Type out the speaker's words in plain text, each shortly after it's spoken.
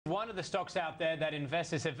One of the stocks out there that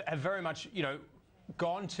investors have very much,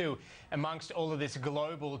 gone to amongst all of this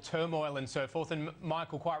global turmoil and so forth. And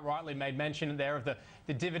Michael quite rightly made mention there of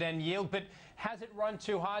the dividend yield. But has it run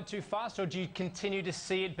too hard, too fast, or do you continue to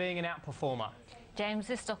see it being an outperformer? James,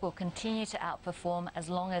 this stock will continue to outperform as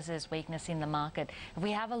long as there's weakness in the market. If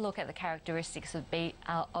we have a look at the characteristics of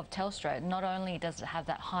Telstra, not only does it have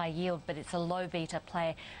that high yield, but it's a low beta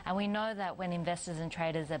play. And we know that when investors and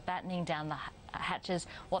traders are battening down the hatches,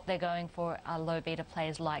 what they're going for are low beta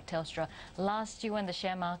players like Telstra. Last year when the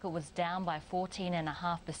share market was down by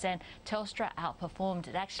 14.5%, Telstra outperformed.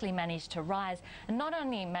 It actually managed to rise, and not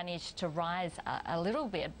only managed to rise a little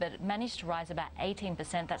bit, but it managed to rise about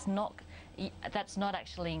 18%. That's not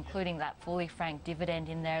actually including that fully franked dividend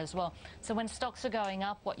in there as well. So when stocks are going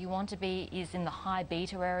up, what you want to be is in the high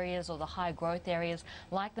beta areas or the high growth areas,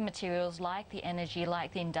 like the materials, like the energy,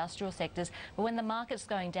 like the industrial sectors. But when the market's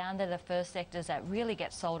going down, they're the first sectors that really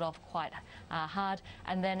get sold off quite hard,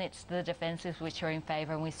 and then it's the defensives which are in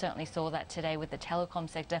favour, and we certainly saw that today with the telecom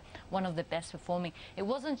sector, one of the best performing. It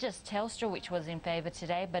wasn't just Telstra which was in favour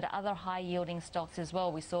today, but other high yielding stocks as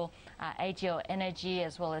well. We saw AGL Energy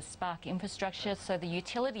as well as Spark Infrastructure, so the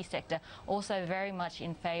utility sector also very much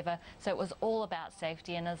in favour. So it was all about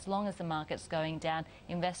safety, and as long as the market's going down,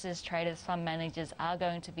 investors, traders, fund managers are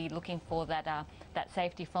going to be looking for that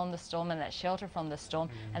safety from the storm and that shelter from the storm,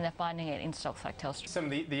 and they're finding it in stocks like Telstra.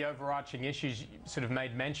 Some of the overarching issues you sort of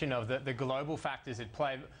made mention of, the global factors at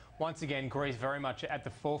play. Once again, Greece very much at the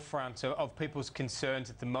forefront of people's concerns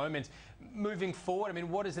at the moment. Moving forward, I mean,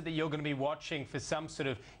 what is it that you're going to be watching for some sort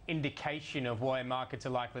of indication of where markets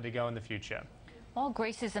are likely to go in the future? Well,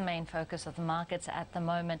 Greece is the main focus of the markets at the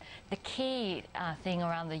moment. The key thing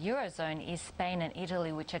around the Eurozone is Spain and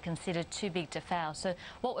Italy, which are considered too big to fail. So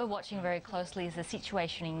what we're watching very closely is the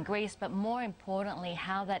situation in Greece, but more importantly,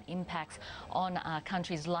 how that impacts on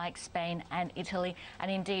countries like Spain and Italy,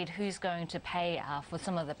 and indeed who's going to pay for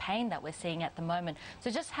some of the pain that we're seeing at the moment.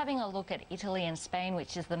 So just having a look at Italy and Spain,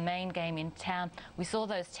 which is the main game in town, we saw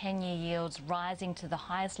those 10-year yields rising to the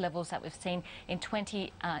highest levels that we've seen in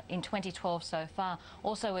 2012 so far.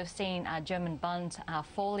 Also, we've seen German bonds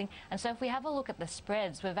falling, and so if we have a look at the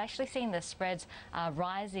spreads, we've actually seen the spreads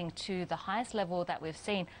rising to the highest level that we've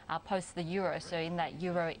seen post the euro, so in that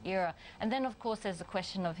euro era. And then of course there's the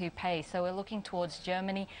question of who pays. So we're looking towards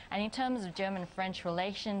Germany, and in terms of German-French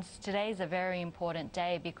relations, today is a very important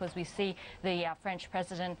day because we see the French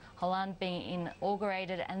President Hollande being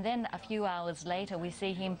inaugurated, and then a few hours later we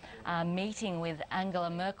see him meeting with Angela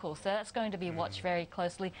Merkel. So that's going to be watched very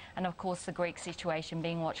closely, and of course the Greek situation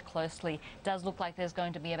being watched closely. It does look like there's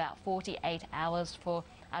going to be about 48 hours for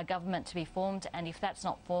our government to be formed, and if that's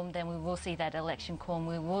not formed, then we will see that election call, and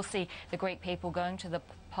we will see the Greek people going to the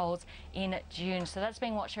polls in June. So that's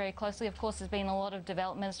being watched very closely. Of course, there's been a lot of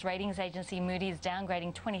developments. Ratings agency Moody's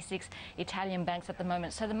downgrading 26 Italian banks at the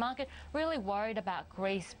moment. So the market really worried about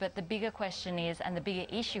Greece, but the bigger question is, and the bigger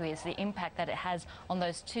issue is, the impact that it has on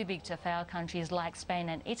those too big to fail countries like Spain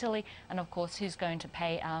and Italy, and of course who's going to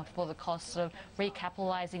pay for the costs of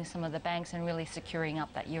recapitalising some of the banks and really securing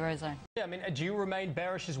up that Eurozone. Yeah, I mean, do you remain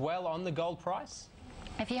bearish as well on the gold price?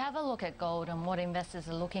 If you have a look at gold and what investors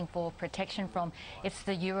are looking for protection from, it's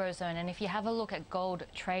the Eurozone. And if you have a look at gold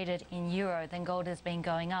traded in euro, then gold has been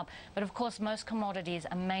going up. But of course, most commodities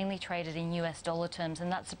are mainly traded in US dollar terms,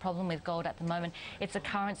 and that's the problem with gold at the moment. It's a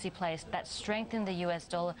currency play. That strength in the US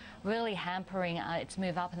dollar really hampering its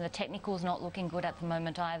move up, and the technical's not looking good at the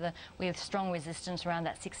moment either, with strong resistance around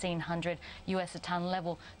that 1600 US a ton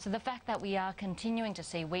level. So the fact that we are continuing to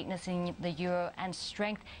see weakness in the euro and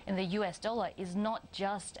strength in the US dollar is not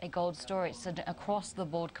just a gold story, it's an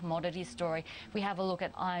across-the-board commodity story. If we have a look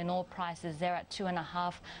at iron ore prices, they're at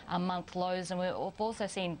 2.5-month lows, and we've also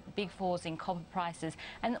seen big falls in copper prices,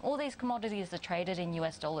 and all these commodities are traded in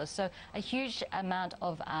US dollars. So a huge amount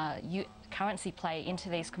of currency play into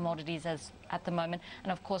these commodities at the moment,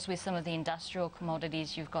 and of course with some of the industrial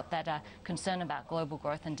commodities, you've got that concern about global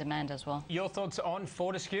growth and demand as well. Your thoughts on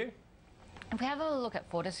Fortescue? If we have a look at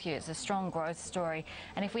Fortescue, it's a strong growth story,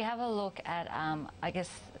 and if we have a look at, I guess,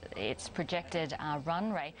 its projected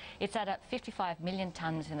run rate, it's at 55 million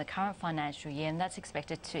tonnes in the current financial year, and that's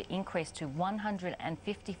expected to increase to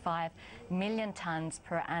 155 million tonnes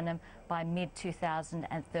per annum by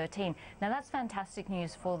mid-2013. Now that's fantastic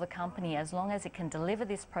news for the company, as long as it can deliver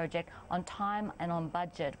this project on time and on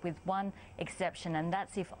budget, with one exception, and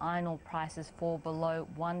that's if iron ore prices fall below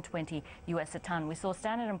 120 US a tonne. We saw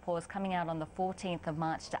Standard & Poor's coming out on the 14th of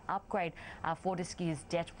March to upgrade Fortescue's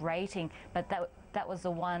debt rating, but that that was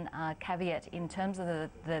the one caveat in terms of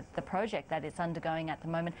the project that it's undergoing at the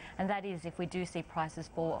moment, and that is if we do see prices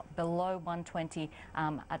fall below 120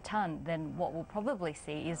 a tonne, then what we'll probably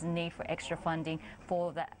see is a need for extra funding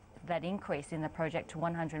for that increase in the project to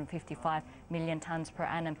 155 million tonnes per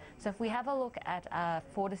annum. So if we have a look at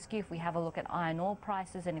Fortescue, if we have a look at iron ore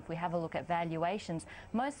prices, and if we have a look at valuations,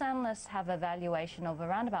 most analysts have a valuation of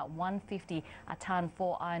around about 150 a tonne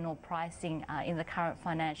for iron ore pricing in the current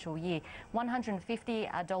financial year.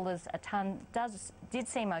 $150 a tonne did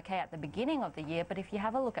seem okay at the beginning of the year, but if you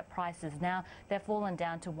have a look at prices now, they've fallen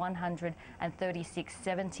down to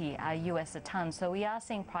 136.70 US a tonne. So we are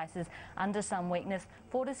seeing prices under some weakness.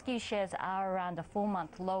 Fortescue shares are around a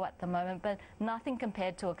 4-month low at the moment, but nothing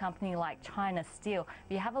compared to a company like China Steel.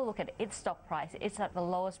 If you have a look at its stock price, it's at the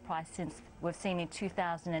lowest price since we've seen in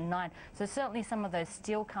 2009. So certainly some of those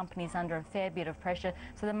steel companies under a fair bit of pressure.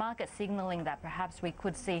 So the market's signalling that perhaps we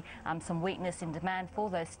could see some weakness in demand for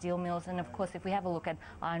those steel mills. And of course, if we have a look at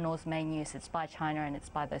iron ore's main use, it's by China and it's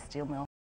by those steel mills.